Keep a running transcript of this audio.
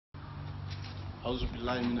My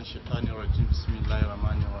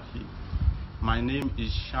name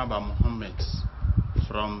is Shaaba Mohammed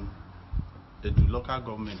from Edu Local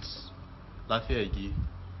Government, Lafiagi,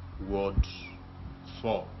 Ward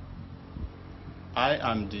 4. I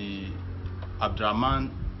am the Abdulrahman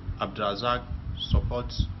Abdulrazaq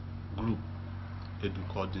Support Group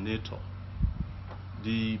Edu Coordinator.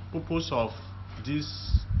 The purpose of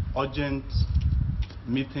this urgent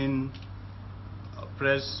meeting,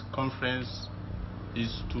 press conference,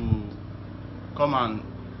 is to come and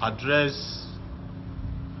address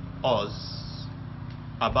us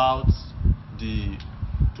about the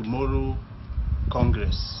tomorrow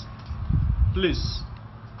Congress. Please,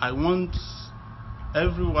 I want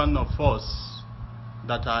every one of us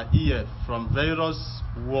that are here from various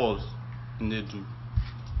wards in Edu,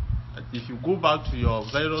 if you go back to your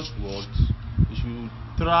various wards, you should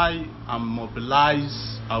try and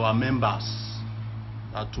mobilize our members.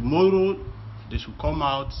 Tomorrow they should come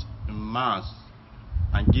out in mass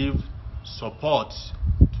and give support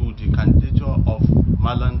to the candidature of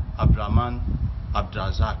Mallam AbdulRaman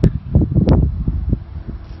AbdulRazaq.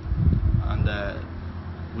 And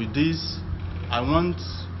with this, I want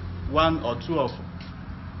one or two of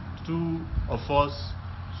us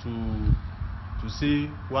to say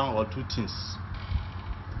one or two things.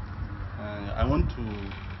 I want to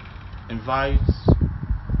invite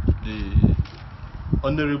the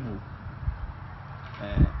Honorable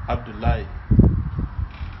Abdulrahman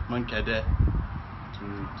Abdulrazaq to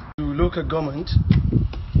Edu Local Government,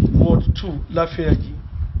 Ward 2, Lafiagi.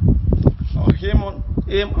 Our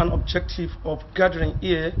aim and objective of gathering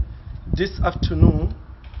here this afternoon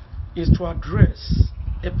is to address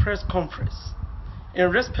a press conference in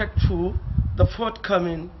respect to the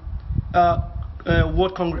forthcoming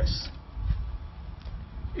World Congress.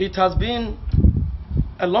 It has been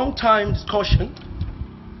a long time discussion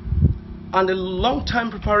and a long time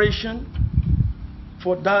preparation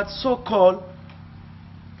for that so-called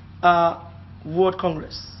World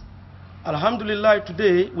Congress. Alhamdulillah,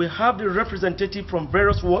 today we have the representative from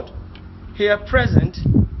various wards here present.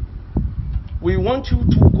 We want you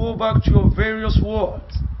to go back to your various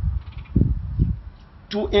wards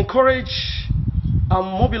to encourage and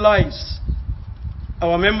mobilize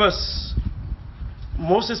our members,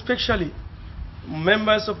 most especially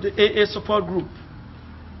members of the AA support group,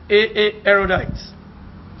 AA erudites,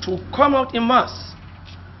 to come out in mass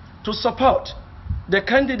to support the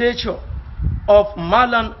candidature of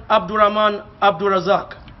Mallam AbdulRaman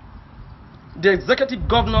AbdulRazaq, the executive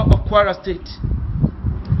governor of Kwara State.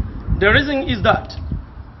 The reason is that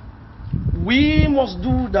we must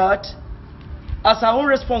do that as our own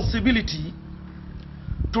responsibility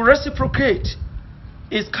to reciprocate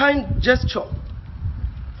his kind gesture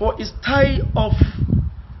for his style of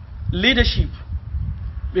leadership,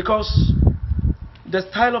 because the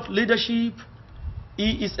style of leadership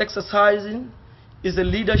he is exercising is the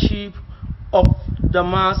leadership of the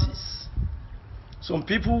masses. Some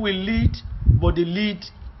people will lead, but they lead.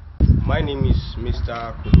 My name is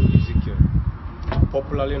Mr. Kulu Ezekiel,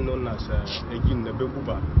 popularly known as Egin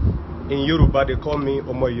Nebeguba. In Yoruba, they call me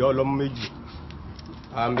Omoyolom Meji.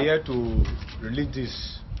 I'm here to release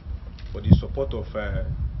this for the support of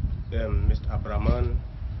Mr.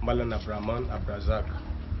 Mallam AbdulRaman AbdulRazaq.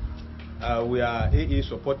 We are AA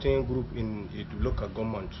supporting group in Edu Local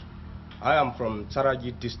Government. I am from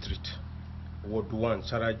Saraji District, Ward 1,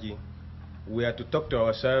 Saraji. We are to talk to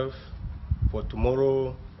ourselves for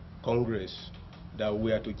tomorrow Congress, that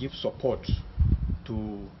we are to give support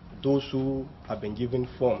to those who have been given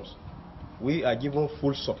forms. We are giving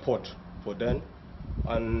full support for them,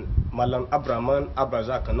 and Mallam AbdulRaman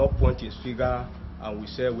AbdulRazaq cannot point his finger and we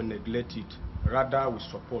say we neglect it. Rather, we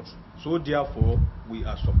support. So therefore, we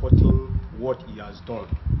are supporting what he has done,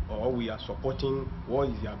 or we are supporting what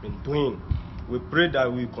he has been doing. We pray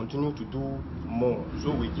that we continue to do more,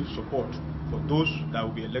 so we give support for those that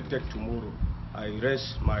will be elected tomorrow. I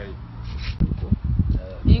rest my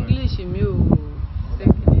English.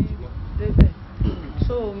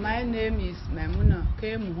 So my name is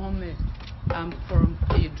Kwara Mohammed. I'm from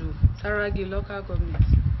Edu, Saragi Local Government,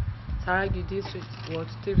 Saragi District, Ward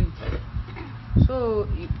 3. So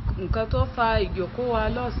nǹkan tó fa ìjókòó wa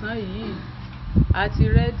lọ́sàn-án yìí, a ti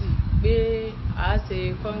ready pé a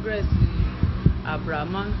ṣe Congress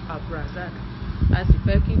AbdulRaman AbdulRazaq. A sì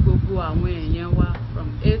fẹ́ kí gbogbo àwọn èèyàn wa from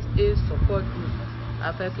 8A support group,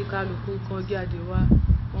 a fẹ́ kí kálukú kan jáde wá,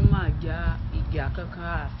 wọ́n máa ja ìjà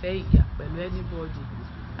kankan, àfẹ́ ìjà pẹ̀lú anybody.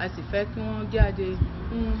 A sì fẹ́ kí wọ́n jáde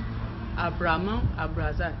fún AbdulRaman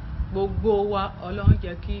AbdulRazaq. Gbogbo wa Ọlọ́run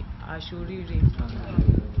jẹ́ kí a ṣoríire.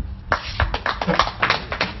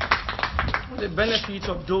 the benefit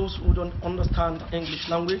of those who don't understand English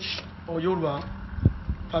language or Yoruba,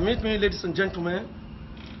 permit me, ladies and gentlemen,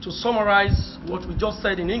 to summarize what we just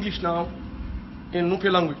said in English now in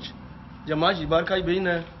Nupe language. Jamaji barka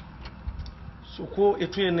ibeina soko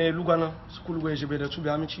etuyene lugana sukulu wejebe da tubi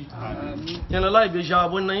amici. Yana la ibe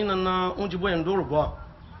jabo na ina na unjibo endoro bo.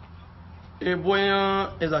 E boya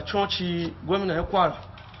eza chonchi gwamina ya Kwara.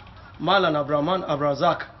 Mallam AbdulRaman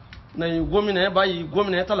AbdulRazaq. Na gwamina ya bayi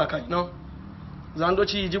gwamina ya talaka ina. Zando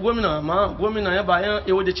chi ji gwamina ma gwamina ya bayan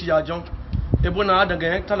ewode chi jajon. Ebo na daga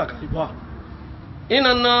ya talaka iba.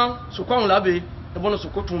 Ina na sukwan labe ebo na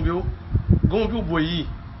sukotumbio gombi boyi.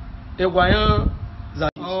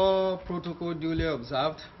 All protocol duly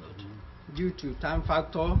observed. Due to time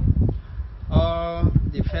factor,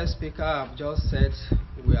 the first speaker have just said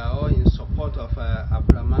we are all in support of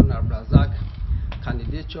Abdulrahman Abdulrazaq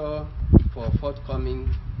candidature for forthcoming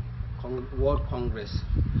World Congress.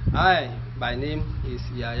 I, by name, is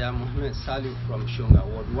Shaaba Mohammed from Shonga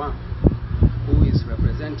Ward 1, who is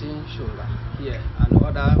representing Shonga here, and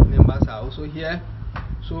other members are also here.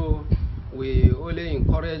 So we only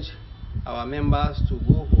encourage our members to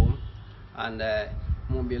go home and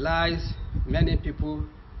mobilize many people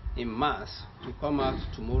in mass to come out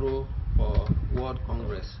tomorrow for World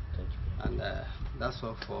Congress. And that's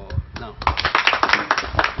all for now.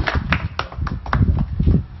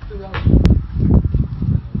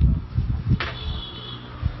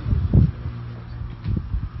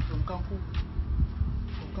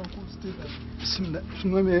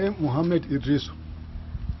 Shaaba Mohammed Edu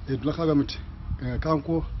Local Government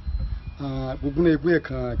Kanko bubuna egwe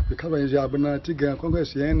kan bekaba nje abana tiga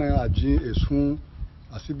Congress yana aji esun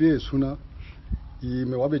asibi esuna I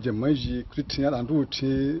me wabeje manji Christian andu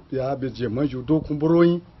ti ya beje manji do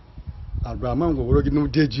kumboroyin Abdulrahman go woro ginu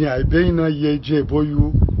deji ai be na yeje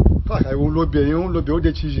boyu fa kai won lobe yin lobe o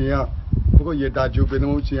de chi yin ya ko ye daji obe na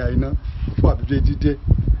o ti ai na fo abide dide.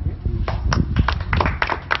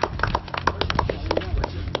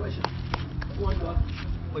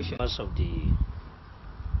 Questions of the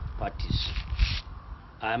parties.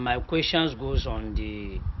 My questions goes on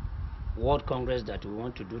the World Congress that we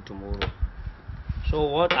want to do tomorrow.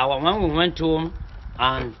 So when we went home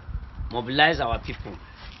and mobilize our people,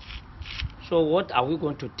 so what are we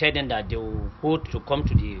going to tell them that they will vote to come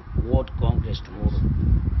to the World Congress tomorrow?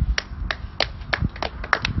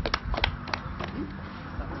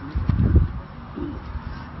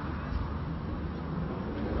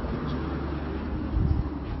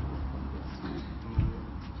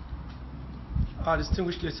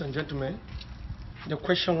 Distinguished ladies and gentlemen, the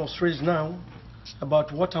question was raised now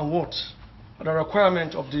about what and what are the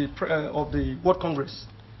requirement of the World Congress.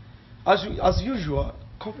 As usual,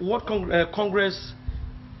 World Congress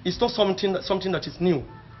is not something that is new.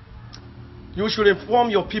 You should inform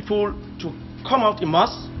your people to come out in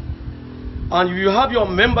mass, and you have your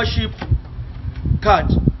membership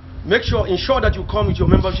card. Ensure that you come with your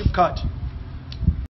membership card.